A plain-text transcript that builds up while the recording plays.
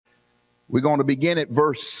We're going to begin at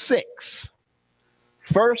verse 6.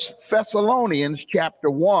 1 Thessalonians chapter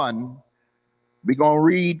 1. We're going to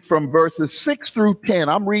read from verses 6 through 10.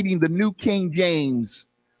 I'm reading the New King James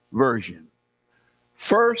Version.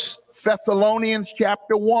 1 Thessalonians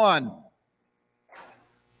chapter 1,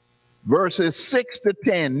 verses 6 to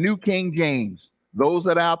 10, New King James. Those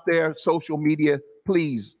that are out there, social media,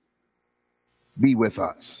 please be with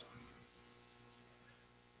us.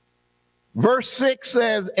 Verse 6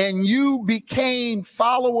 says, "And you became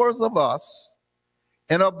followers of us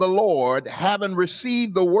and of the Lord, having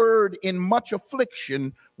received the word in much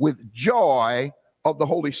affliction with joy of the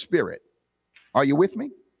Holy Spirit." Are you with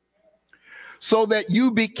me? "So that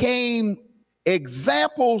you became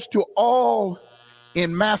examples to all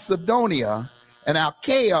in Macedonia and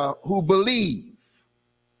Achaia who believe.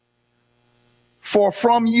 For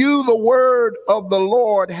from you the word of the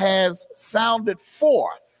Lord has sounded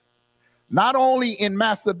forth, not only in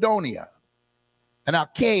Macedonia and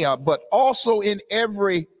Achaia, but also in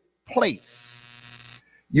every place.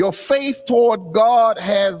 Your faith toward God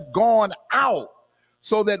has gone out,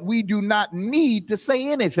 so that we do not need to say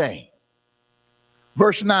anything."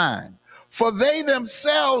 Verse 9, "For they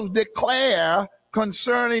themselves declare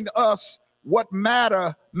concerning us what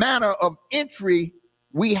manner of entry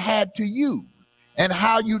we had to you, and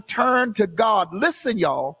how you turned to God," listen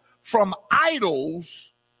y'all, "from idols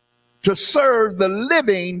to serve the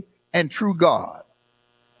living and true God,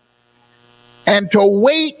 and to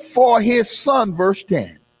wait for his Son," verse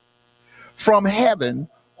 10, "from heaven,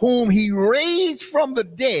 whom he raised from the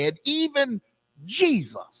dead, even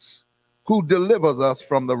Jesus, who delivers us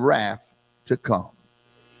from the wrath to come."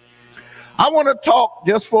 I want to talk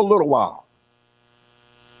just for a little while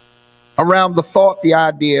around the thought, the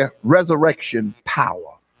idea, resurrection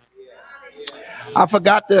power. I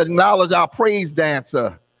forgot to acknowledge our praise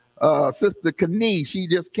dancer, Sister Kanice. She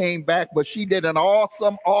just came back, but she did an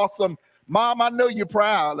awesome, Mom, I know you're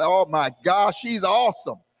proud. Oh my gosh, she's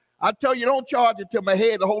awesome. I tell you, don't charge it to my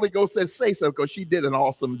head. The Holy Ghost says say so, because she did an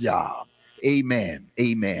awesome job. Amen,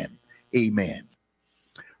 amen, amen.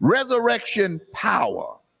 Resurrection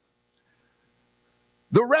power.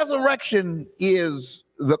 The resurrection is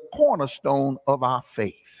the cornerstone of our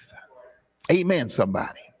faith. Amen,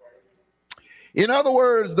 somebody. In other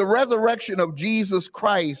words, the resurrection of Jesus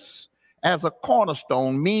Christ as a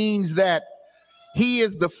cornerstone means that he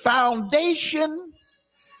is the foundation,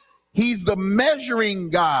 he's the measuring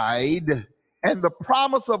guide, and the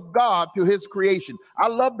promise of God to his creation. I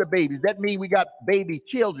love the babies. That means we got baby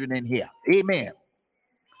children in here. Amen.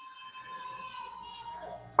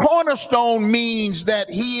 Cornerstone means that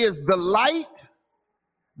he is the light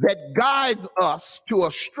that guides us to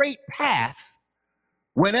a straight path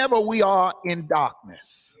whenever we are in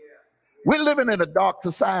darkness. We're living in a dark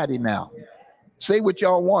society now. Say what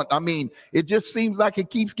y'all want. I mean, it just seems like it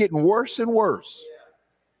keeps getting worse and worse.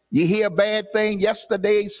 You hear a bad thing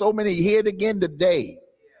yesterday, so many, you hear it again today.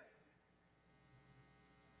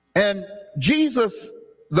 And Jesus,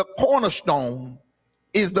 the cornerstone,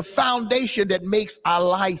 is the foundation that makes our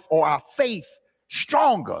life or our faith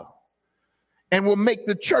stronger and will make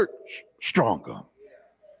the church stronger.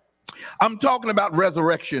 I'm talking about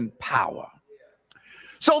resurrection power.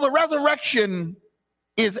 So the resurrection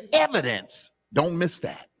is evidence, don't miss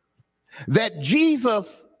that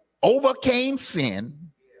Jesus overcame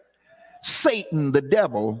sin, Satan, the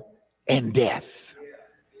devil, and death.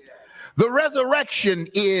 The resurrection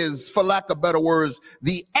is, for lack of better words,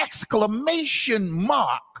 the exclamation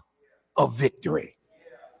mark of victory.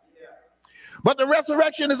 But the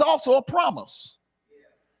resurrection is also a promise.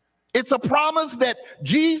 It's a promise that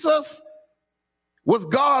Jesus was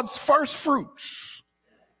God's first fruits.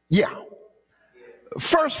 Yeah.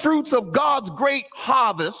 First fruits of God's great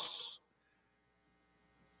harvest.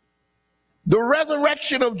 The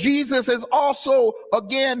resurrection of Jesus is also,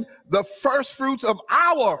 again, the first fruits of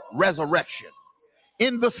our resurrection,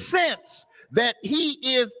 in the sense that he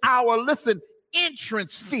is our, listen,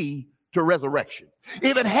 entrance fee to resurrection.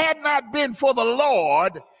 If it had not been for the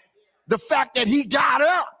Lord, the fact that he got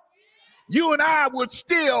up, you and I would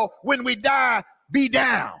still, when we die, be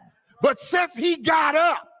down. But since he got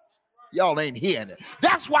up, y'all ain't hearing it.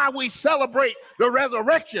 That's why we celebrate the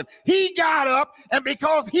resurrection. He got up, and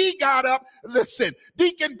because he got up, listen,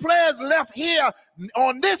 Deacon Players left here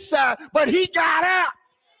on this side, but he got up.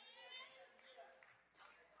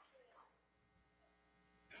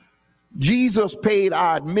 Jesus paid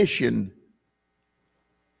our admission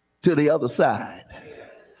to the other side.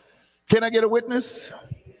 Can I get a witness?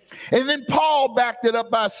 And then Paul backed it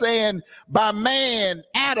up by saying, by man,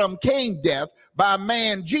 Adam, came death. By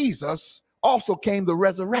man, Jesus, also came the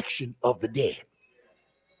resurrection of the dead.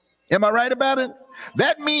 Am I right about it?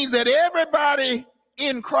 That means that everybody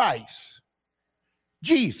in Christ,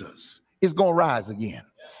 Jesus, is going to rise again.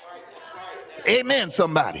 Amen,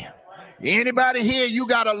 somebody. Anybody here, you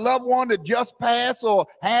got a loved one that just passed or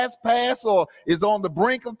has passed or is on the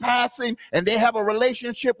brink of passing, and they have a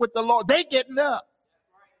relationship with the Lord, they getting up.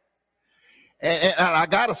 And I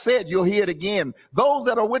got to say it, you'll hear it again. Those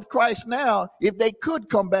that are with Christ now, if they could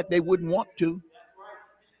come back, they wouldn't want to.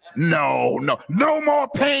 No more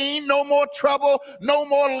pain, no more trouble, no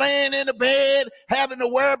more laying in the bed, having to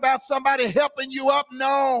worry about somebody helping you up.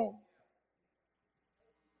 No.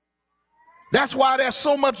 That's why there's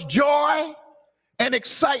so much joy and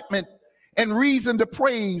excitement and reason to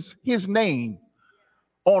praise his name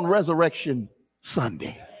on Resurrection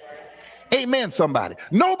Sunday. Amen, somebody.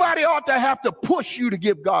 Nobody ought to have to push you to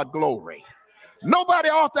give God glory. Nobody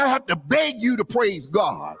ought to have to beg you to praise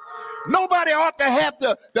God. Nobody ought to have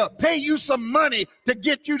to pay you some money to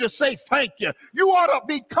get you to say thank you. You ought to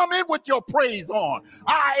be come in with your praise on.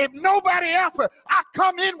 If nobody else, I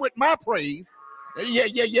come in with my praise.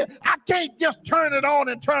 Yeah. I can't just turn it on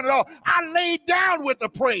and turn it off. I laid down with the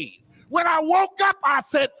praise. When I woke up, I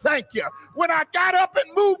said thank you. When I got up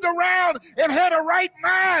and moved around and had a right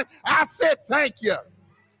mind, I said thank you.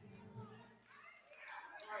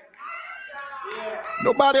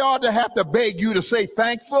 Nobody ought to have to beg you to say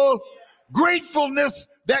thankful. Gratefulness,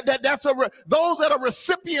 those that are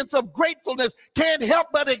recipients of gratefulness can't help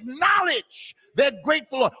but acknowledge they're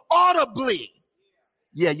grateful audibly.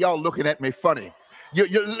 Yeah, y'all looking at me funny.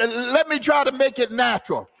 Let me try to make it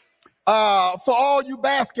natural. For all you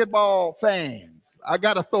basketball fans, I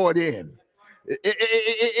got to throw it in.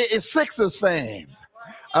 It's Sixers fans.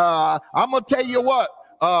 I'm going to tell you what.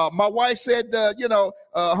 My wife said,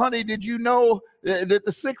 honey, did you know that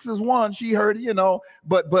the Sixers won? She heard it,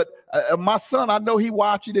 but my son, I know he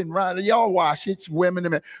watch it, and y'all watch it, women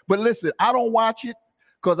and men. But listen, I don't watch it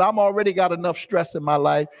because I'm already got enough stress in my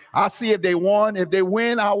life. I see if they won. If they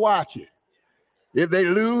win, I'll watch it. If they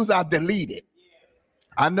lose, I delete it.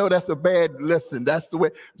 I know that's a bad listen. That's the way,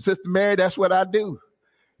 Sister Mary, that's what I do.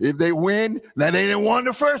 If they win, now they didn't won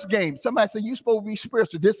the first game. Somebody said, you supposed to be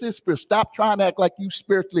spiritual. This is spiritual. Stop trying to act like you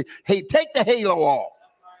spiritually. Hey, take the halo off.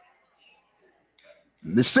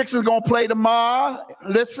 The Sixers going to play tomorrow.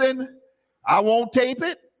 Listen, I won't tape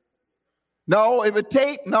it. No, if it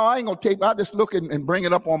tape, no, I ain't going to tape it. I'll just look and bring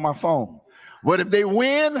it up on my phone. But if they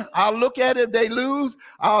win, I'll look at it. If they lose,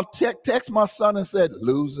 I'll text my son and said,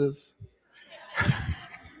 losers.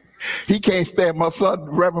 He can't stand, my son,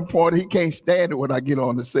 Reverend Porter, he can't stand it when I get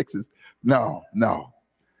on the Sixers. No.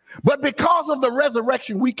 But because of the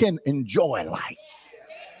resurrection, we can enjoy life.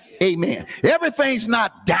 Amen. Everything's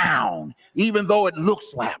not down, even though it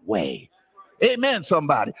looks that way. Amen,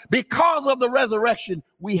 somebody. Because of the resurrection,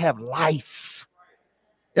 we have life.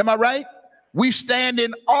 Am I right? We stand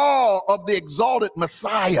in awe of the exalted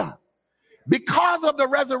Messiah. Because of the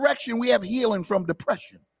resurrection, we have healing from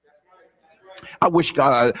depression. I wish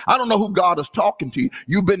God, I don't know who God is talking to you.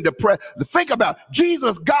 You've been depressed. Think about it.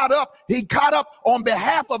 Jesus got up. He got up on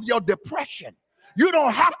behalf of your depression. You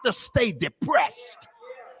don't have to stay depressed.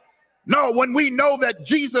 No, when we know that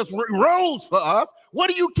Jesus rose for us, what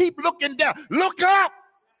do you keep looking down? Look up.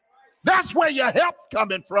 That's where your help's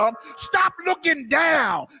coming from. Stop looking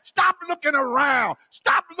down. Stop looking around.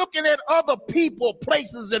 Stop looking at other people,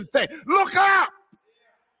 places, and things. Look up.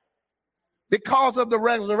 Because of the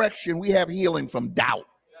resurrection, we have healing from doubt.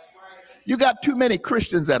 You got too many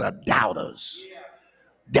Christians that are doubters.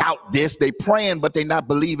 Doubt this, they praying, but they not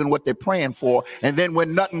believing what they're praying for. And then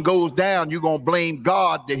when nothing goes down, you're going to blame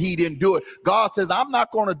God that he didn't do it. God says, I'm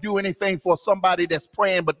not going to do anything for somebody that's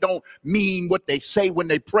praying, but don't mean what they say when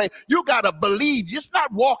they pray. You got to believe. You're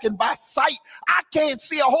not walking by sight. I can't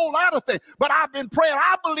see a whole lot of things, but I've been praying.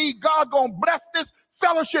 I believe God going to bless this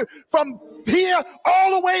fellowship from here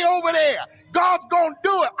all the way over there. God's going to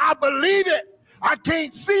do it. I believe it. I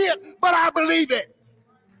can't see it, but I believe it.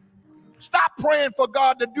 Stop praying for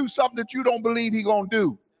God to do something that you don't believe he's going to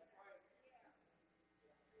do.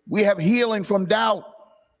 We have healing from doubt.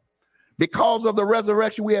 Because of the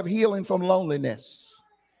resurrection, we have healing from loneliness.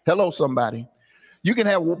 Hello, somebody. You can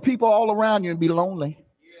have people all around you and be lonely.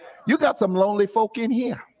 You got some lonely folk in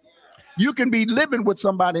here. You can be living with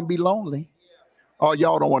somebody and be lonely. Oh,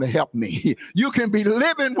 y'all don't want to help me. You can be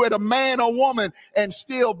living with a man or woman and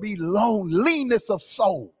still be loneliness of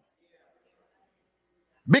soul.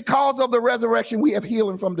 Because of the resurrection, we have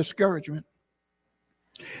healing from discouragement.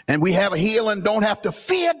 And we have a healing, don't have to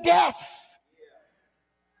fear death.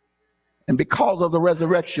 And because of the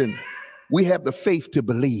resurrection, we have the faith to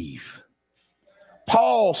believe.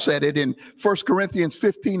 Paul said it in 1 Corinthians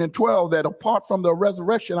 15 and 12 that apart from the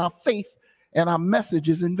resurrection, our faith and our message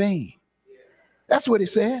is in vain. That's what he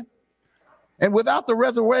said. And without the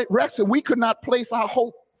resurrection, we could not place our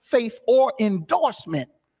hope, faith, or endorsement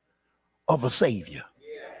of a Savior.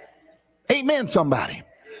 Amen, somebody.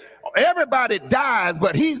 Everybody dies,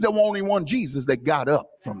 but he's the only one, Jesus, that got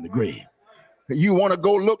up from the grave. You want to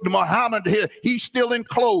go look to Muhammad here, he's still in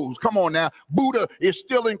clothes. Come on now. Buddha is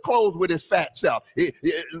still in clothes with his fat self.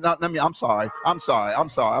 I'm sorry.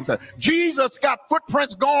 Jesus got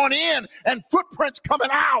footprints going in and footprints coming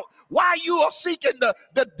out. Why you are seeking the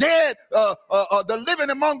dead, the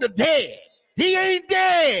living among the dead? He ain't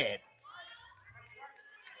dead.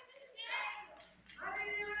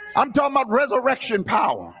 I'm talking about resurrection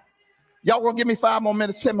power. Y'all gonna give me 5 more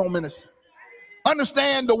minutes, 10 more minutes.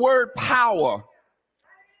 Understand the word power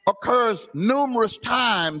occurs numerous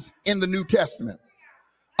times in the New Testament.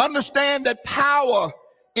 Understand that power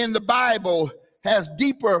in the Bible has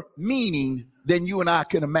deeper meaning than you and I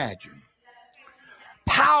can imagine.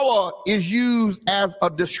 Power is used as a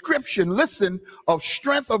description, listen, of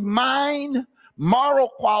strength of mind, moral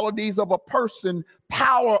qualities of a person,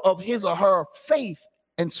 power of his or her faith,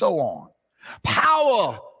 and so on.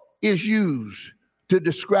 Power is used to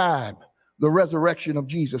describe the resurrection of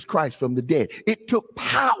Jesus Christ from the dead. It took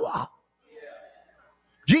power.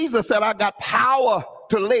 Jesus said, I got power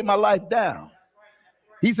to lay my life down.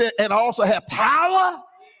 He said, and I also have power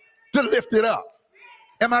to lift it up.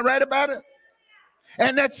 Am I right about it?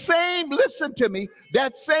 And that same, listen to me,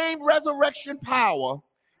 that same resurrection power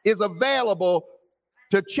is available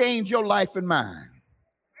to change your life and mine.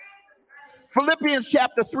 Philippians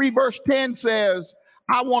chapter 3, verse 10 says,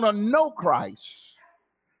 I want to know Christ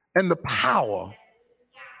and the power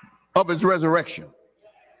of his resurrection.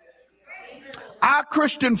 Our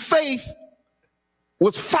Christian faith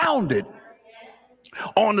was founded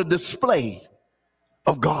on the display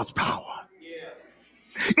of God's power.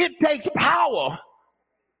 It takes power,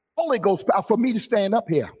 Holy Ghost power, for me to stand up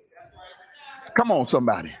here. Come on,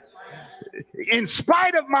 somebody. In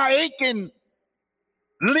spite of my aching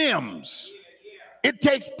limbs, it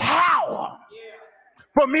takes power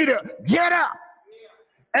for me to get up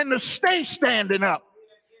and to stay standing up.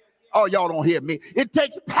 Oh, y'all don't hear me. It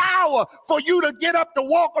takes power for you to get up to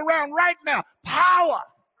walk around right now. Power.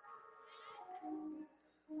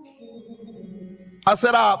 I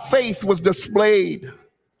said our faith was displayed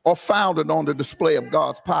or founded on the display of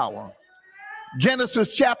God's power.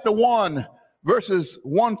 Genesis chapter 1, verses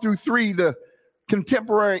 1 through 3, the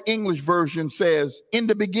contemporary English version says, in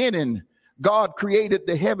the beginning, God created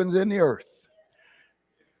the heavens and the earth.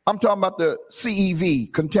 I'm talking about the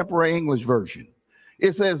CEV, contemporary English version.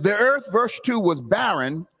 It says, the earth, verse 2, was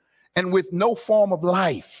barren and with no form of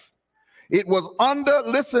life. It was under,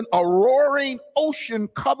 listen, a roaring ocean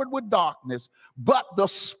covered with darkness, but the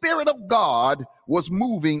Spirit of God was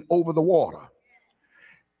moving over the water.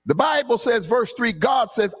 The Bible says, verse 3, God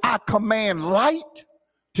says, I command light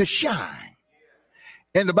to shine.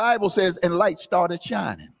 And the Bible says, and light started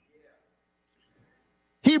shining.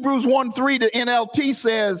 Hebrews 1:3, the NLT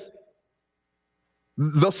says,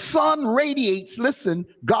 the sun radiates, listen,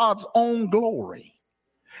 God's own glory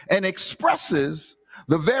and expresses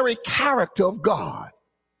the very character of God.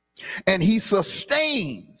 And he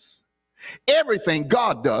sustains everything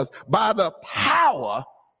God does by the power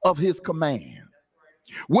of his command.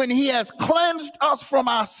 When he has cleansed us from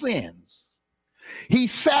our sins, he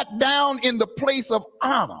sat down in the place of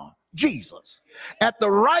honor, Jesus, at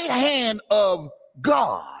the right hand of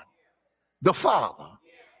God, the Father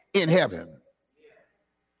in heaven.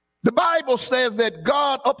 The Bible says that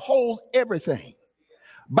God upholds everything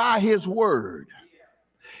by his word,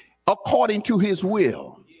 according to his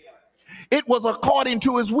will. It was according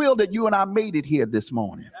to his will that you and I made it here this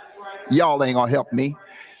morning. Y'all ain't gonna help me.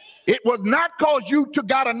 It was not because you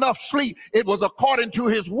got enough sleep. It was according to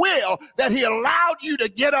his will that he allowed you to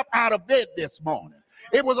get up out of bed this morning.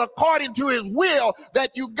 It was according to his will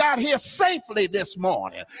that you got here safely this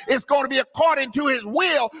morning. It's going to be according to his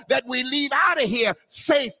will that we leave out of here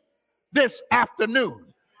safe this afternoon.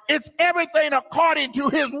 It's everything according to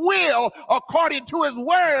his will, according to his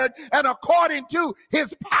word, and according to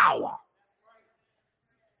his power.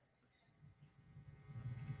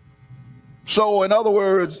 So, in other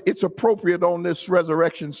words, it's appropriate on this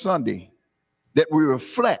Resurrection Sunday that we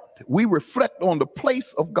reflect on the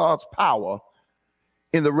place of God's power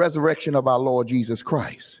in the resurrection of our Lord Jesus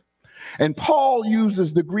Christ. And Paul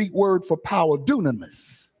uses the Greek word for power,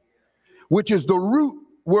 dunamis, which is the root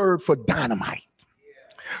word for dynamite.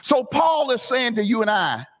 So Paul is saying to you and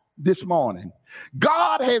I this morning,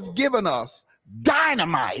 God has given us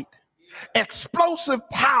dynamite explosive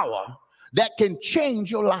power that can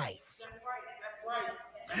change your life.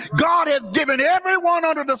 God has given everyone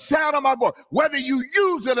under the sound of my voice, whether you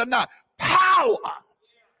use it or not, power,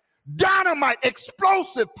 dynamite,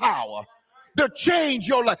 explosive power to change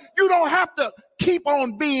your life. You don't have to keep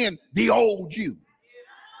on being the old you.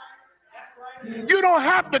 You don't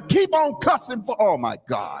have to keep on cussing for, oh my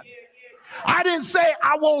God. I didn't say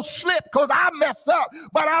I won't slip because I mess up,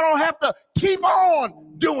 but I don't have to keep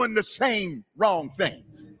on doing the same wrong things.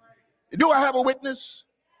 Do I have a witness?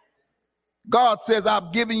 God says,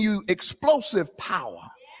 I've given you explosive power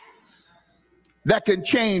that can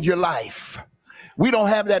change your life. We don't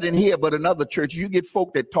have that in here, but in other churches, you get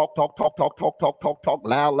folk that talk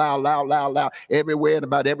loud, everywhere and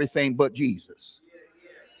about everything but Jesus.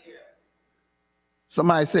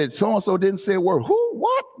 Somebody said, so-and-so didn't say a word. Who?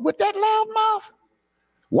 What? With that loud mouth?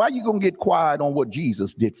 Why are you going to get quiet on what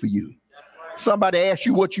Jesus did for you? Somebody asked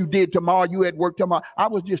you what you did tomorrow. You at work tomorrow. I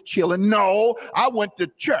was just chilling. No, I went to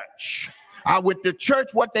church. I went to church.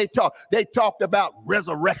 What they taught? They talked about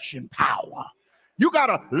resurrection power. You got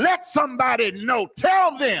to let somebody know.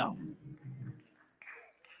 Tell them.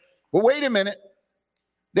 Well, wait a minute.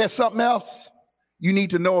 There's something else you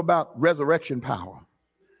need to know about resurrection power.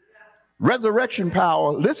 Resurrection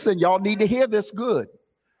power. Listen, y'all need to hear this good.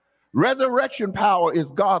 Resurrection power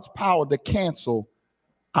is God's power to cancel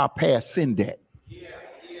our past sin debt.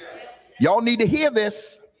 Y'all need to hear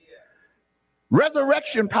this.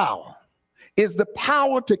 Resurrection power is the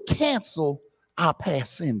power to cancel our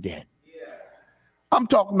past sin debt. I'm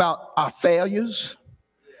talking about our failures,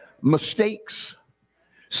 mistakes,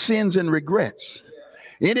 sins, and regrets.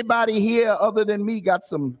 Anybody here other than me got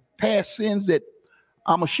some past sins that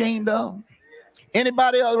I'm ashamed of?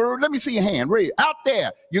 Anybody else? Let me see your hand. Right out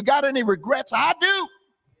there. You got any regrets? I do.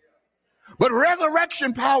 But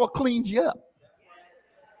resurrection power cleans you up.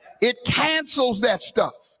 It cancels that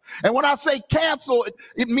stuff. And when I say cancel,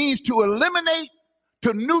 it means to eliminate,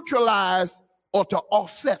 to neutralize, or to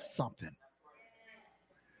offset something.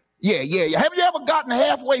 Yeah. Have you ever gotten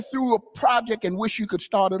halfway through a project and wish you could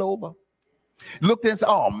start it over? Looked and said,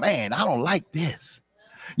 oh man, I don't like this.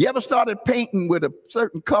 You ever started painting with a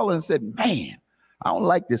certain color and said, man, I don't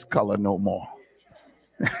like this color no more.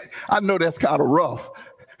 I know that's kind of rough.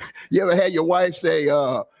 You ever had your wife say,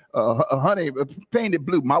 honey, paint it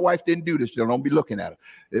blue? My wife didn't do this, so don't be looking at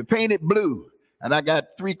her. Paint it blue. And I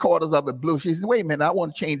got 3/4 of it blue. She said, wait a minute, I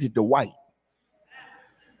want to change it to white.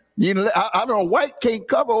 You know, I don't know, white can't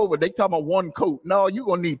cover over. They talking about one coat. No, you're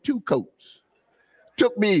going to need 2 coats.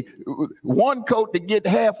 Took me 1 coat to get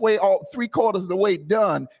halfway, all 3/4 of the way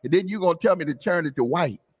done. And then you're going to tell me to turn it to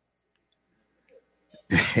white.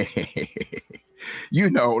 You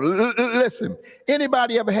know, listen,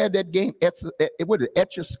 anybody ever had that game? What is it,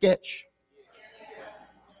 Etch-a-Sketch?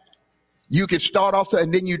 You could start off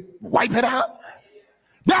and then you wipe it out.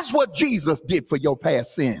 That's what Jesus did for your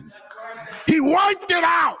past sins. He wiped it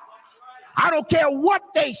out. I don't care what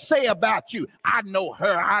they say about you. I know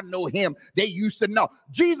her. I know him. They used to know.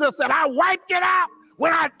 Jesus said, I wiped it out.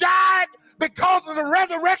 When I died, because of the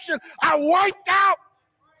resurrection, I wiped out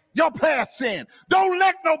your past sin. Don't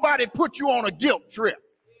let nobody put you on a guilt trip.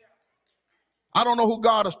 I don't know who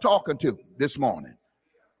God is talking to this morning,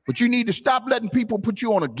 but you need to stop letting people put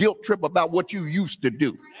you on a guilt trip about what you used to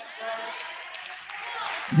do.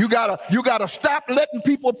 You gotta stop letting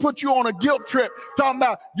people put you on a guilt trip talking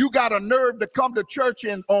about you got a nerve to come to church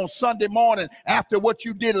on Sunday morning after what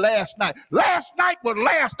you did last night. Last night was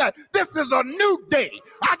last night. This is a new day.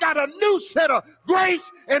 I got a new set of grace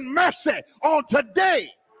and mercy on today.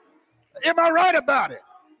 Am I right about it?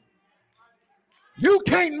 You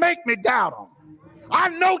can't make me doubt him. I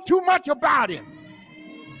know too much about him.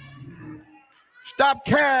 Stop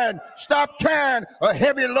carrying a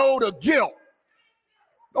heavy load of guilt.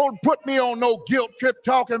 Don't put me on no guilt trip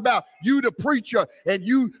talking about you the preacher and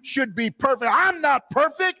you should be perfect. I'm not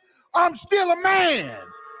perfect. I'm still a man.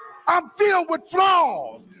 I'm filled with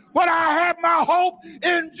flaws. But I have my hope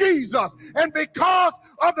in Jesus. And because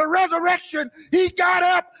of the resurrection, he got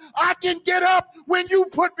up. I can get up when you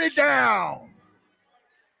put me down.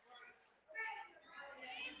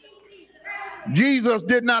 Jesus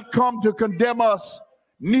did not come to condemn us,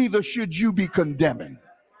 neither should you be condemning.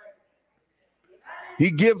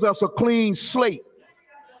 He gives us a clean slate.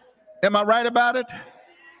 Am I right about it?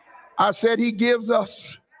 I said he gives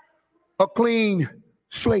us a clean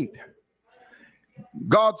slate.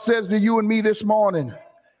 God says to you and me this morning,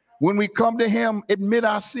 when we come to him, admit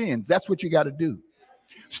our sins. That's what you got to do.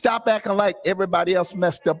 Stop acting like everybody else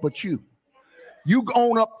messed up but you. You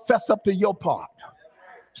own up, fess up to your part.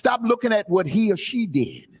 Stop looking at what he or she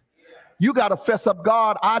did. you got to fess up,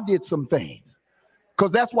 God, I did some things.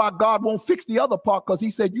 Because that's why God won't fix the other part, because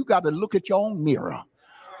he said you got to look at your own mirror.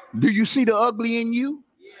 Do you see the ugly in you?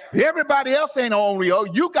 Everybody else ain't only, oh,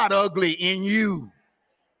 you got ugly in you.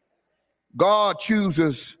 God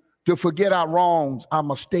chooses to forget our wrongs, our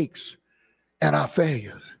mistakes, and our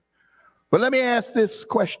failures. But let me ask this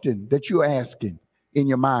question that you're asking in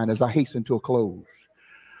your mind as I hasten to a close.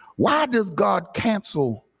 Why does God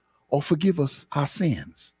cancel or forgive us our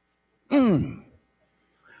sins?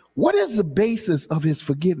 What is the basis of his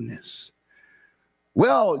forgiveness?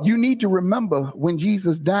 Well, you need to remember when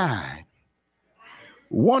Jesus died,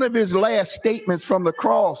 one of his last statements from the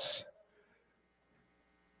cross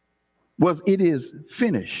was, "It is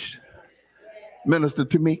finished." Minister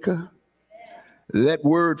Tamika, that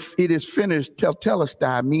word, "it is finished,"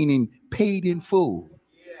 tetelestai, meaning paid in full.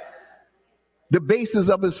 The basis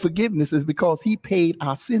of his forgiveness is because he paid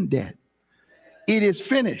our sin debt. It is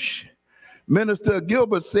finished. Minister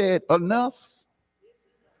Gilbert said, enough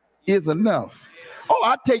is enough. Oh,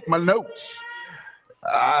 I take my notes.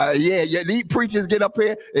 These preachers get up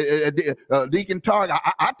here, Deacon Targ,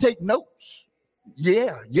 I take notes.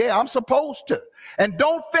 Yeah, I'm supposed to. And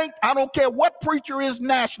don't think, I don't care what preacher is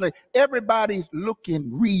nationally, everybody's looking,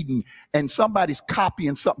 reading, and somebody's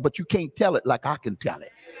copying something, but you can't tell it like I can tell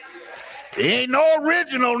it. It ain't no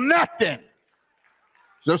original, nothing.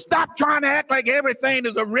 So stop trying to act like everything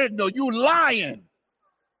is original. You lying.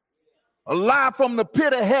 A lie from the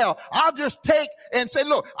pit of hell. I'll just take and say,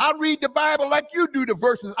 look, I read the Bible like you do the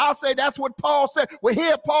verses. I'll say that's what Paul said. Well,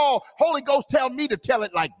 here, Paul, Holy Ghost tell me to tell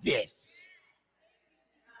it like this.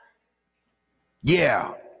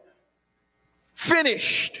 Yeah.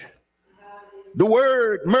 Finished. The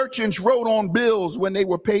word merchants wrote on bills when they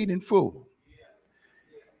were paid in full.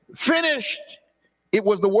 Finished. It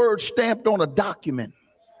was the word stamped on a document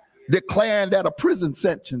declaring that a prison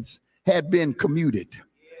sentence had been commuted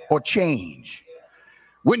or changed.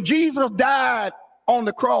 When Jesus died on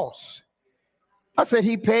the cross, I said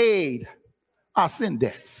he paid our sin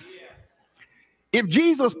debts. If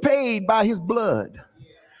Jesus paid by his blood,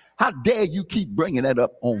 how dare you keep bringing that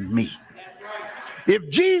up on me? If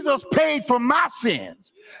Jesus paid for my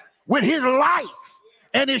sins with his life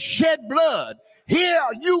and his shed blood, here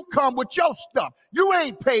you come with your stuff. You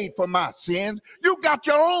ain't paid for my sins. You got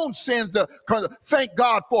your own sins to thank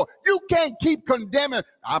God for. You can't keep condemning.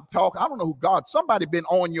 I don't know who God, somebody been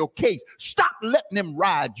on your case. Stop letting them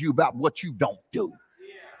ride you about what you don't do.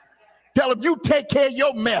 Tell them you take care of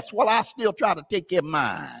your mess while I still try to take care of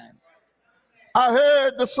mine. I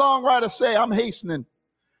heard the songwriter say, I'm hastening.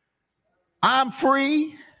 I'm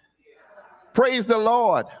free. Praise the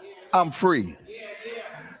Lord. I'm free.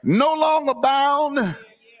 No longer bound,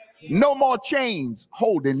 no more chains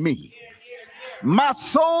holding me. My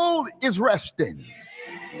soul is resting.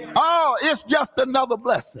 Oh, it's just another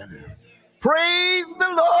blessing. Praise the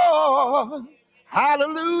Lord.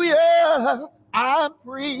 Hallelujah. I'm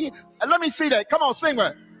free. Let me see that. Come on, sing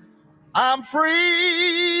it. I'm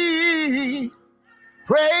free.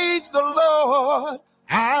 Praise the Lord.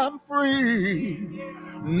 I'm free.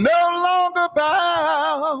 No longer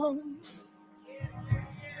bound.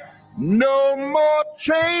 No more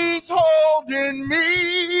chains holding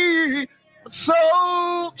me. My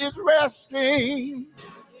soul is resting.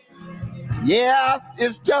 Yeah,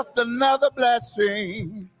 it's just another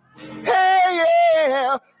blessing. Hey,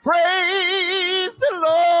 yeah, praise the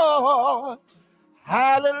Lord.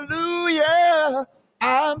 Hallelujah,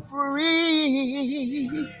 I'm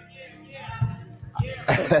free.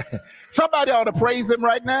 Somebody ought to praise him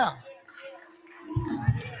right now.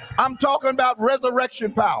 I'm talking about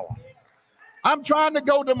resurrection power. I'm trying to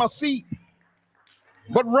go to my seat.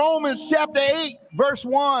 But Romans chapter 8, verse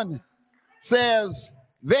 1 says,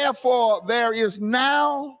 therefore there is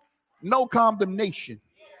now no condemnation.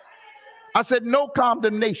 I said no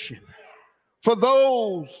condemnation for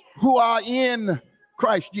those who are in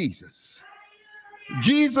Christ Jesus.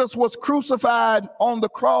 Jesus was crucified on the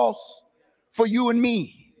cross for you and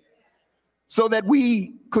me so that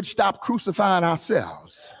we could stop crucifying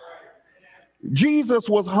ourselves. Jesus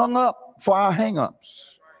was hung up for our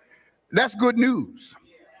hang-ups. That's good news.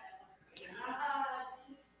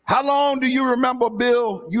 How long do you remember a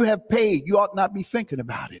bill you have paid? You ought not be thinking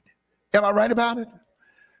about it. Am I right about it?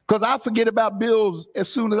 Because I forget about bills as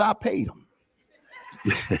soon as I paid them.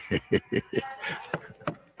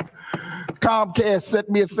 Comcast sent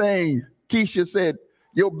me a thing. Keisha said,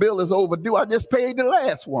 your bill is overdue. I just paid the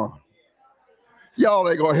last one. Y'all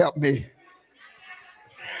ain't gonna help me.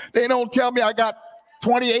 They don't tell me I got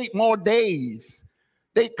 28 more days.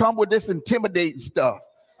 They come with this intimidating stuff.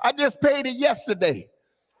 I just paid it yesterday.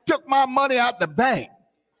 Took my money out the bank.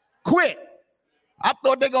 Quit. I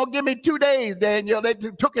thought they're going to give me 2 days, Daniel. They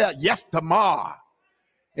took it out. Yes, tomorrow.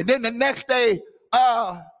 And then the next day,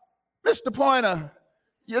 Mr. Pointer,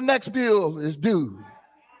 your next bill is due.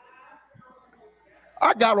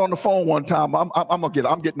 I got on the phone one time. I'm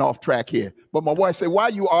getting off track here. But my wife said, why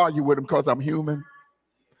you argue with him? Because I'm human.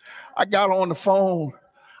 I got on the phone.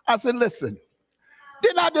 I said, listen,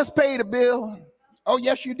 didn't I just pay the bill? Oh,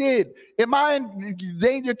 yes, you did. Am I in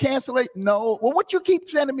danger of cancellation? No. Well, what you keep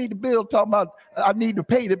sending me the bill talking about I need to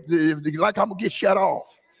pay like I'm going to get shut off?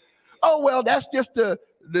 Oh, well, that's just the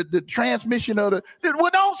transmission of the.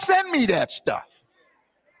 Well, don't send me that stuff.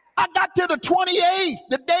 I got to the 28th.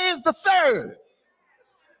 The day is the 3rd.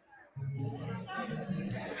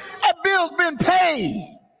 That bill's been paid.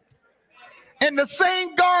 And the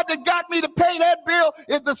same God that got me to pay that bill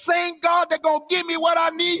is the same God that's going to give me what I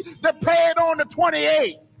need to pay it on the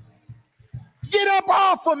 28th. Get up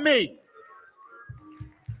off of me.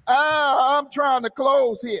 I'm trying to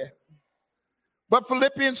close here. But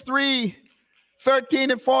Philippians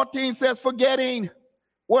 3:13 and 14 says, forgetting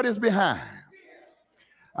what is behind,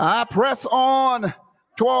 I press on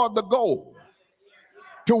toward the goal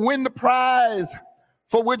to win the prize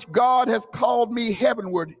for which God has called me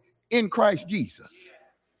heavenward in Christ Jesus.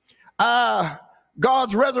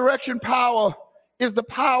 God's resurrection power is the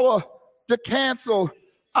power to cancel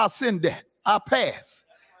our sin debt, our past.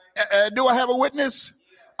 Do I have a witness?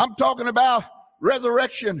 I'm talking about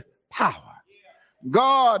resurrection power.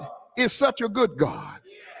 God is such a good God.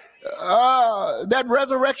 That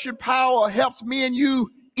resurrection power helps me and you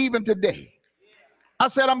even today. I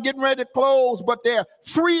said I'm getting ready to close, but there are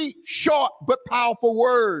 3 short but powerful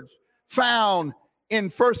words found in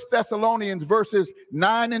 1 Thessalonians verses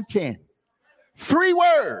 9 and 10. 3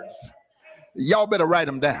 words. Y'all better write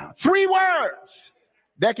them down. 3 words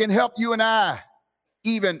that can help you and I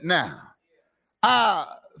even now.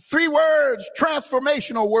 3 words,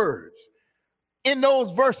 transformational words in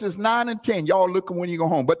those verses 9 and 10. Y'all looking when you go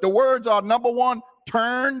home. But the words are, number 1,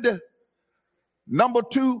 turned. Number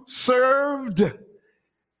 2, served.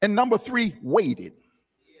 And number 3, waited.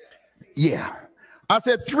 Yeah. I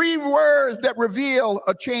said 3 words that reveal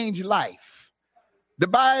a changed life. The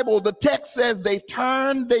Bible, the text says they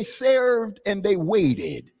turned, they served, and they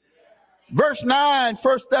waited. Verse 9,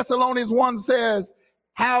 1 Thessalonians 1 says,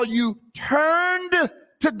 how you turned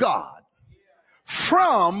to God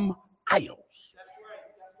from idols.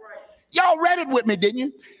 Y'all read it with me, didn't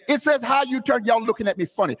you? It says how you turn. Y'all looking at me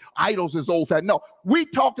funny. Idols is old fashioned. No, we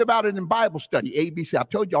talked about it in Bible study, ABC. I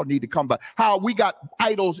told y'all need to come back. How we got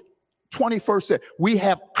idols 21st century. We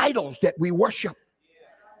have idols that we worship.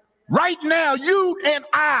 Right now, you and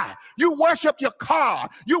I, you worship your car,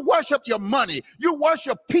 you worship your money, you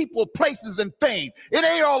worship people, places, and things. It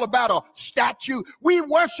ain't all about a statue. We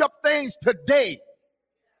worship things today.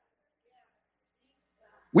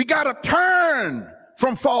 We got to turn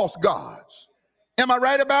from false gods. Am I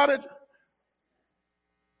right about it?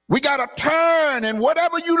 We got to turn, and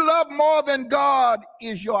whatever you love more than God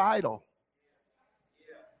is your idol.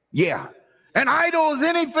 Yeah. An idol is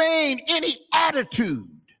anything, any attitude,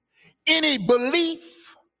 any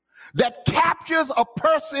belief that captures a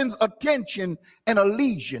person's attention and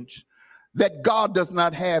allegiance that God does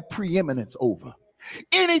not have preeminence over.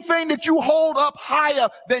 Anything that you hold up higher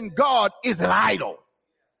than God is an idol.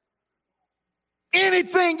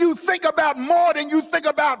 Anything you think about more than you think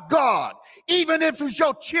about God, even if it's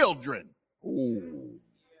your children. Ooh.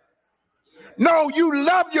 No, you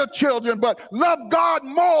love your children, but love God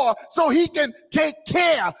more so he can take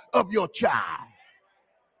care of your child.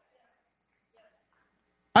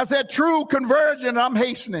 I said true conversion, I'm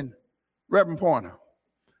hastening, Reverend Pointer.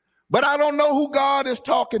 But I don't know who God is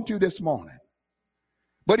talking to this morning.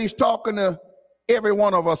 But he's talking to every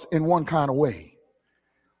one of us in one kind of way.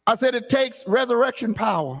 I said it takes resurrection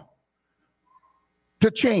power to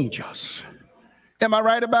change us. Am I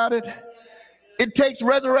right about it? It takes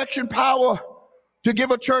resurrection power to give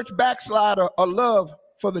a church backslider a love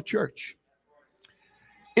for the church.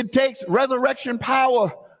 It takes resurrection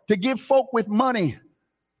power to give folk with money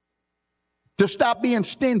to stop being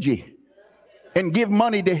stingy and give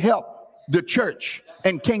money to help the church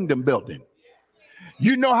and kingdom building.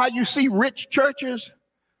 You know how you see rich churches?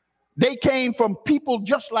 They came from people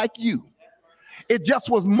just like you. It just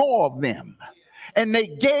was more of them. And they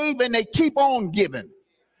gave and they keep on giving.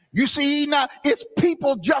 You see, now it's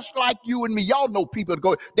people just like you and me. Y'all know people that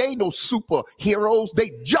go, they ain't no superheroes.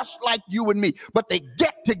 They just like you and me. But they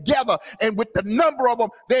get together, and with the number of them,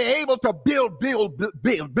 they're able to build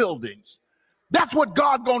buildings. That's what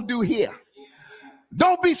God's going to do here.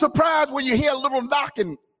 Don't be surprised when you hear a little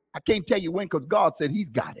knocking. I can't tell you when, because God said he's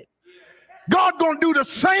got it. God gonna do the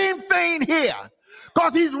same thing here,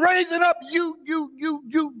 because he's raising up you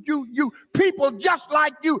people just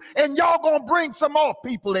like you, and y'all gonna bring some more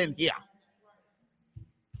people in here.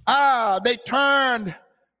 They turned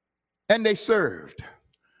and they served.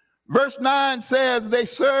 Verse 9 says they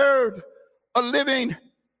served a living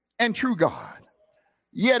and true God.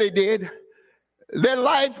 Yeah, they did. Their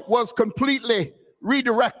life was completely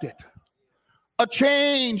redirected. A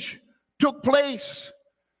change took place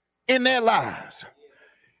in their lives.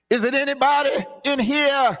 Is it anybody in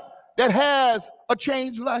here that has a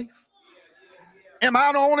changed life? Am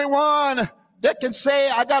I the only one that can say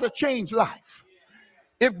I got a changed life?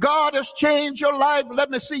 If God has changed your life,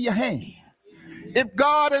 let me see your hand. If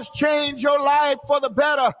God has changed your life for the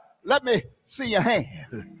better, let me see your hand.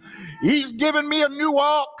 He's given me a new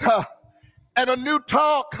walk and a new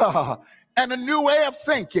talk and a new way of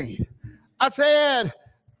thinking. I said,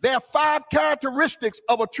 there are 5 characteristics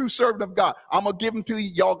of a true servant of God. I'm going to give them to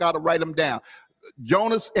you. Y'all got to write them down.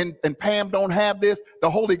 Jonas and Pam don't have this. The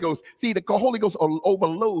Holy Ghost. See, the Holy Ghost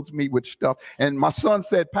overloads me with stuff. And my son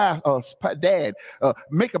said, Dad,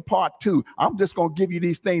 make a part 2. I'm just going to give you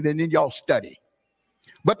these things and then y'all study.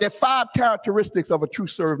 But there are 5 characteristics of a true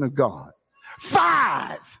servant of God.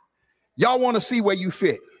 5. Y'all want to see where you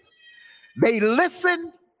fit. They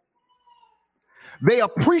listen. They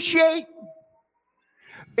appreciate.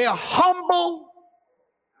 They're humble.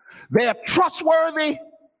 They're trustworthy.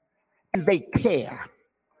 And they care.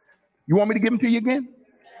 You want me to give them to you again?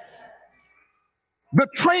 The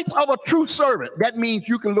traits of a true servant. That means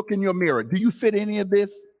you can look in your mirror. Do you fit any of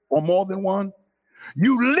this or more than one?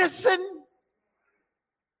 You listen.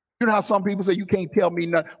 You know how some people say you can't tell me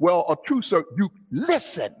nothing. Well, a true servant, you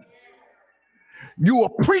listen. You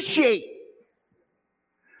appreciate.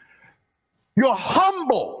 You're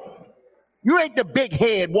humble. You ain't the big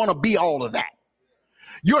head, want to be all of that.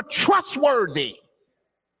 You're trustworthy.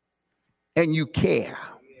 And you care.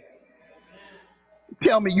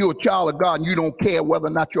 Tell me you're a child of God and you don't care whether or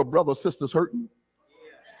not your brother or sister's hurting.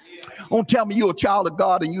 Don't tell me you're a child of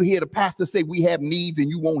God and you hear the pastor say we have needs and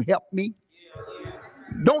you won't help me.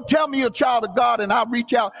 Don't tell me you're a child of God and I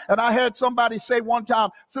reach out. And I heard somebody say one time,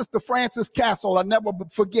 Sister Frances Castle, I never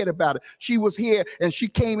forget about it. She was here and she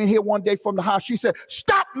came in here one day from the house. She said,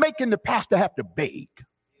 stop making the pastor have to beg.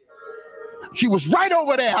 She was right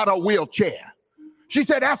over there out of her wheelchair. She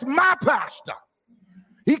said, that's my pastor.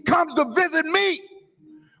 He comes to visit me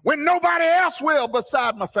when nobody else will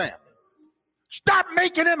beside my family. Stop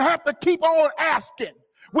making him have to keep on asking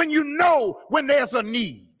when you know when there's a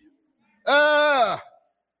need. A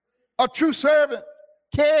true servant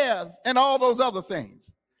cares and all those other things.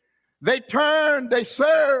 They turned, they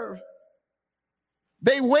served,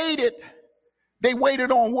 they waited. They waited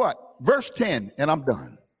on what? Verse 10, and I'm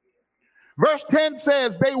done. Verse 10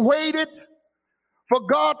 says they waited for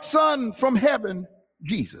God's Son from heaven,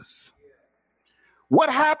 Jesus. What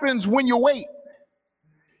happens when you wait?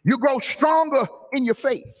 You grow stronger in your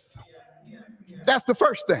faith. That's the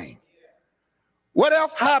first thing. What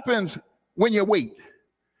else happens when you wait?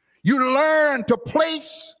 You learn to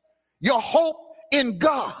place your hope in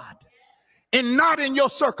God and not in your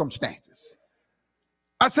circumstances.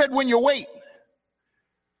 I said when you wait.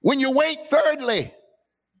 When you wait, thirdly,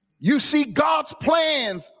 you see God's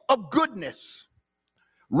plans of goodness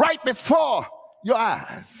right before your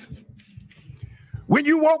eyes. When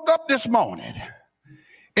you woke up this morning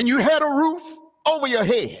and you had a roof over your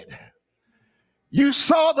head, you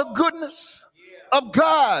saw the goodness of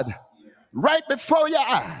God right before your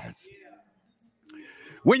eyes.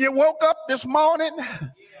 When you woke up this morning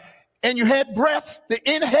and you had breath to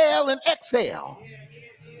inhale and exhale,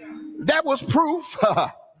 that was proof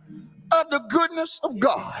of the goodness of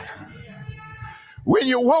God. When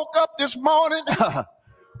you woke up this morning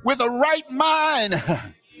with a right mind,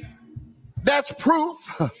 that's proof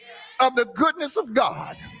of the goodness of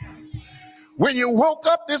God. When you woke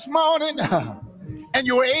up this morning and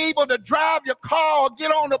you were able to drive your car or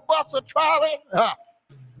get on the bus or trolley,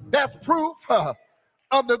 that's proof of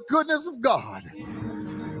the goodness of God.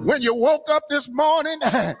 When you woke up this morning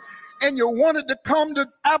and you wanted to come to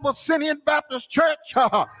Abyssinian Baptist Church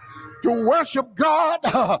to worship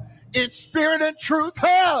God in spirit and truth,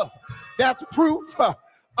 that's proof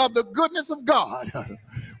of the goodness of God.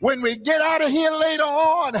 When we get out of here later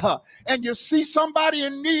on and you see somebody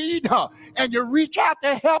in need and you reach out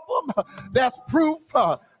to help them, that's proof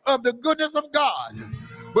of the goodness of God.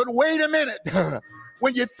 But wait a minute.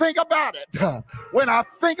 When you think about it, when I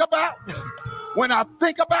think about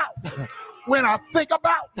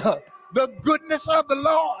the goodness of the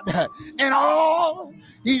Lord and all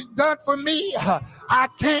he's done for me, I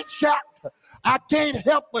can't shout. I can't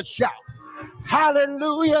help but shout.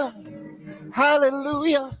 Hallelujah.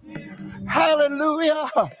 Hallelujah. Hallelujah.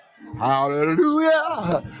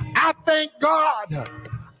 Hallelujah. I thank God.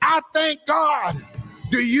 I thank God.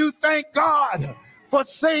 Do you thank God for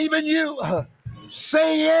saving you?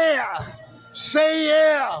 Say yeah. Say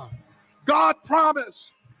yeah. God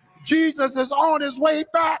promised. Jesus is on his way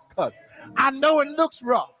back. I know it looks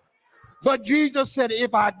rough, but Jesus said,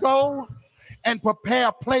 if I go and prepare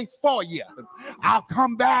a place for you, I'll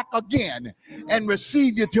come back again and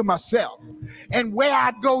receive you to myself. And where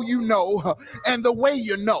I go, you know, and the way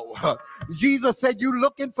you know. Jesus said, you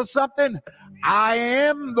looking for something? I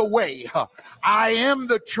am the way. I am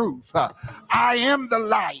the truth. I am the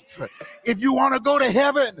life. If you want to go to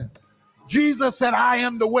heaven, Jesus said, I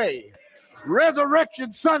am the way.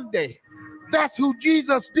 Resurrection Sunday, that's who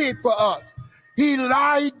Jesus did for us. He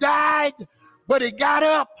died, but he got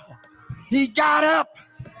up. He got up.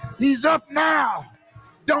 He's up now.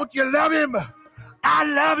 Don't you love him? I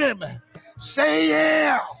love him. Say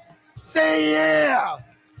yeah. Say yeah.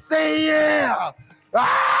 Say yeah.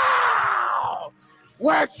 Ah!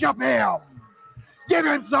 Worship him. Give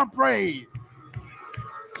him some praise.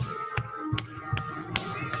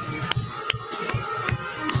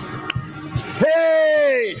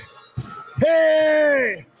 Hey,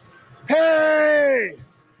 hey, hey,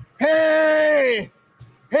 hey,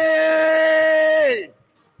 hey.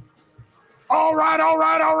 All right, all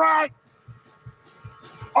right, all right.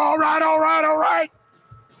 All right, all right, all right.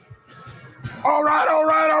 All right, all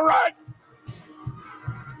right, all right.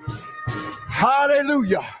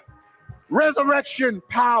 Hallelujah. Resurrection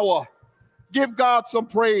power. Give God some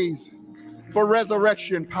praise for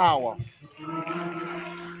resurrection power.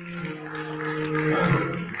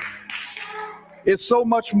 It's so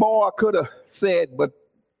much more I could have said, but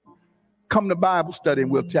come to Bible study and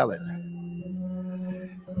we'll tell it.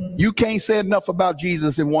 You can't say enough about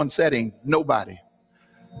Jesus in one setting. Nobody.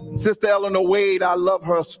 Sister Eleanor Wade, I love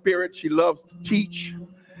her spirit. She loves to teach,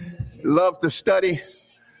 loves to study.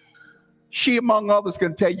 She, among others,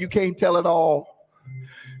 can tell you can't tell it all.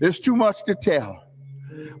 There's too much to tell.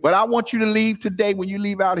 But I want you to leave today, when you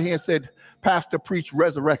leave out here, and said, Pastor preached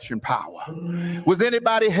resurrection power. Was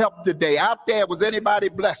anybody helped today? Out there, was anybody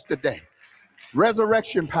blessed today?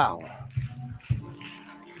 Resurrection power.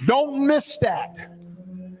 Don't miss that.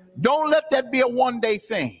 Don't let that be a one-day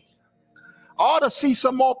thing. I ought to see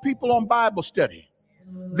some more people on Bible study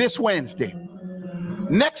this Wednesday.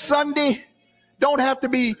 Next Sunday, don't have to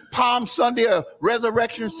be Palm Sunday or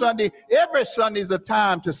Resurrection Sunday. Every Sunday is a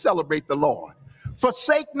time to celebrate the Lord.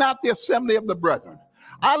 Forsake not the assembly of the brethren.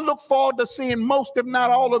 I look forward to seeing most, if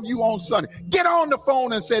not all of you on Sunday. Get on the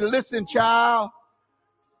phone and say, listen, child,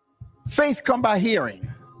 faith come by hearing,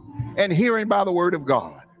 and hearing by the word of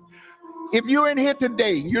God. If you're in here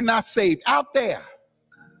today, you're not saved, out there,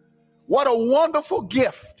 what a wonderful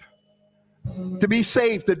gift to be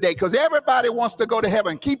saved today, because everybody wants to go to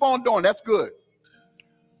heaven. Keep on doing, that's good.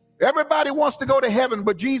 Everybody wants to go to heaven,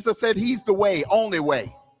 but Jesus said he's the way, only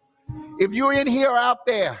way. If you're in here or out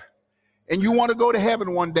there and you want to go to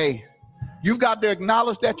heaven one day, you've got to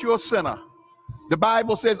acknowledge that you're a sinner. The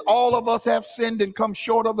Bible says all of us have sinned and come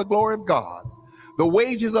short of the glory of God. The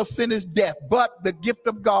wages of sin is death, but the gift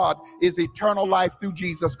of God is eternal life through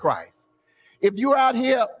Jesus Christ. If you're out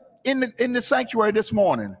here in the sanctuary this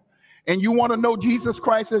morning and you want to know Jesus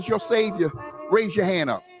Christ as your Savior, raise your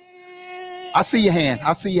hand up. I see your hand.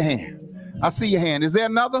 I see your hand. I see your hand. Is there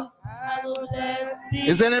another?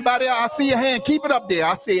 Is there anybody else? I see your hand. Keep it up there.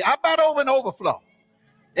 I see it. I bet over and overflow.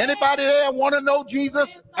 Anybody there want to know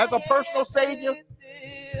Jesus as a personal Savior?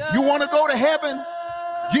 You want to go to heaven?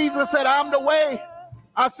 Jesus said, I'm the way.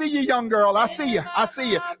 I see you, young girl. I see you. I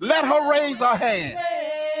see you. Let her raise her hand.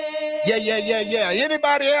 Yeah.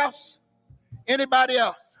 Anybody else? Anybody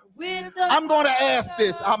else? I'm going to ask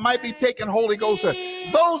this. I might be taking Holy Ghost.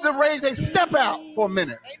 Those that raise, they step out for a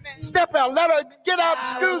minute. Step out. Let her get out.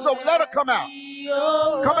 Excuse her. Let her come out.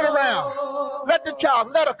 Coming around. Let the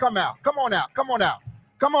child. Let her come out. Come on out. Come on out.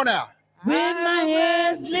 Come on out. With my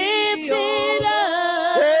hands lifted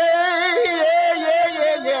up.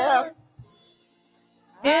 Yeah.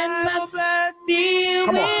 And my blood still.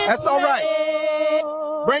 Come on. That's all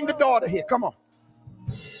right. Bring the daughter here. Come on.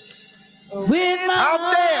 With my out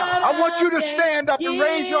there, I want you to stand up and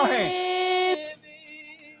raise your hand.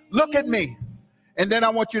 Look at me. And then I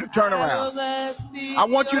want you to turn around. I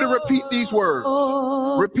want you to repeat these words.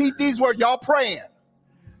 Repeat these words. Y'all praying.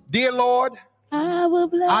 Dear Lord,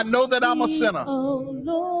 I know that I'm a sinner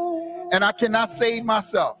and I cannot save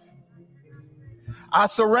myself. I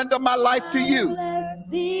surrender my life to you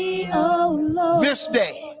this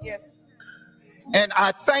day. And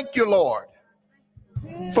I thank you, Lord,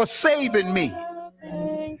 for saving me.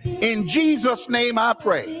 In Jesus' name I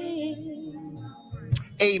pray.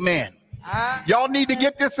 Amen. Y'all need to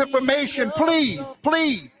get this information, please,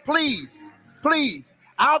 please, please, please.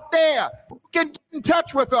 Out there, get in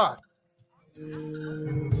touch with us.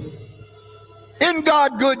 Isn't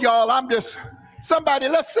God good, y'all? Somebody,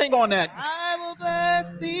 let's sing on that. I will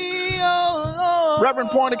bless thee, oh Lord.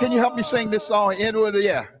 Reverend Pointer, can you help me sing this song?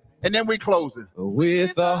 Yeah. And then we close it.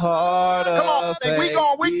 With the heart of Come on,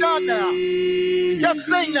 we done now. Just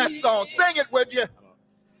sing that song. Sing it with you.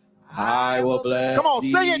 I will bless. Come on,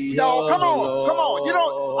 sing it, y'all. Come on.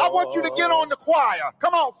 I want you to get on the choir.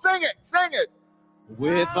 Come on, sing it.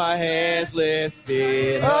 With my hands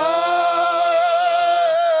lifted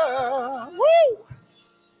Woo!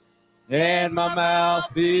 And my mouth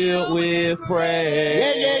filled with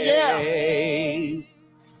praise. Yeah.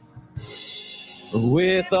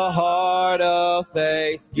 With a heart of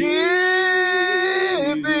thanksgiving,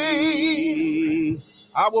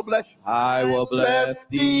 I will bless you. I will bless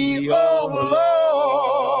thee, O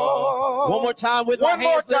Lord. One more time with my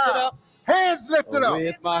hands lifted up. Hands lifted up.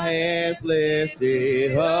 With my hands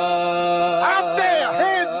lifted up. Out there,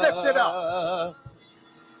 hands lifted up.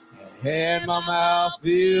 And my mouth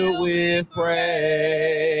filled with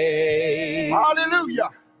praise. Hallelujah.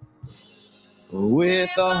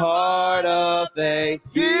 With a heart of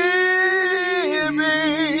thanksgiving,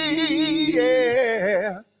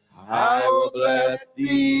 yeah, I will bless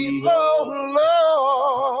thee, oh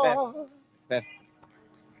Lord.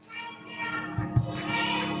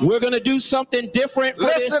 We're going to do something different for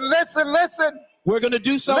this. Listen. We're going to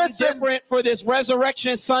do something different for this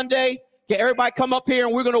Resurrection Sunday. Okay, everybody come up here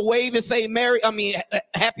and we're going to wave and say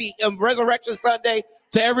happy Resurrection Sunday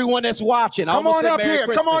to everyone that's watching. Come on up here,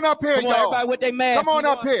 y'all. Everybody with their masks. Come on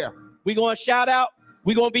up here. We're going to shout out.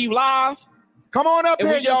 We're going to be live. Come on up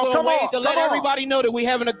here, y'all. Come on. To let everybody know that we're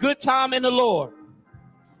having a good time in the Lord.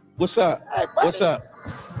 What's up? Hey, what's up?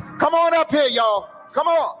 Come on up here, y'all. Come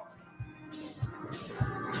on.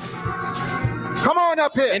 Come on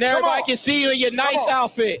up here. And everybody can see you in your nice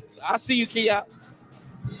outfits. I see you, Kia.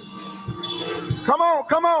 Come on.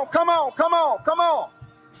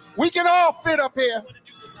 We can all fit up here.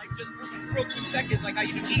 Just real 2 seconds, like how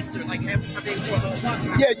you do Easter, like every day for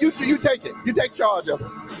yeah, you take it. You take charge of it.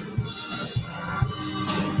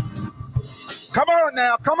 Come on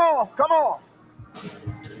now. Come on.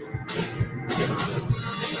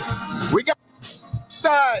 We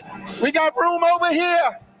got room over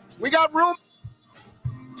here. We got room.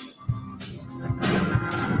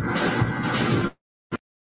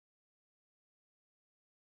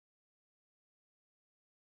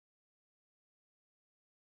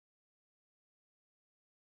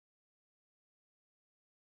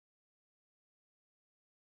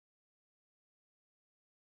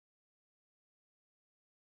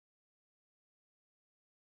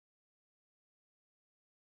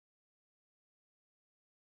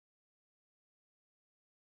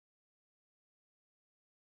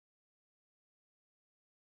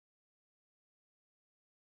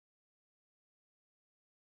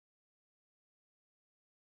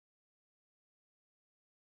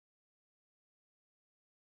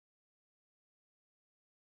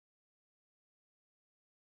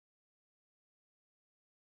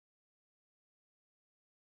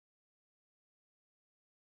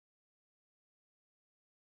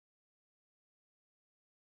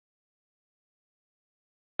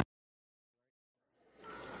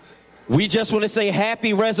 We just want to say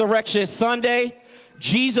happy Resurrection Sunday.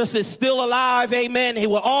 Jesus is still alive, amen. He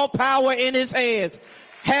with all power in his hands.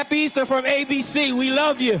 Happy Easter from ABC. We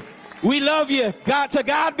love you. We love you. To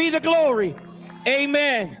God be the glory.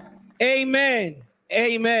 Amen.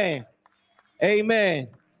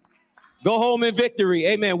 Go home in victory.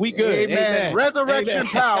 Amen. We good. Amen. Resurrection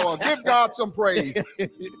power. Give God some praise.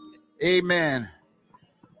 Amen.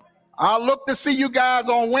 I'll look to see you guys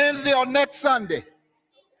on Wednesday or next Sunday.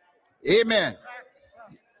 Amen.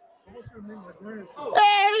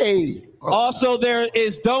 Hey. Also, there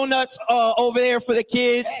is donuts over there for the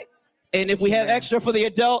kids. And if we have extra for the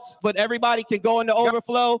adults, but everybody can go in the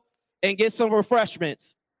overflow and get some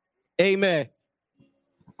refreshments. Amen.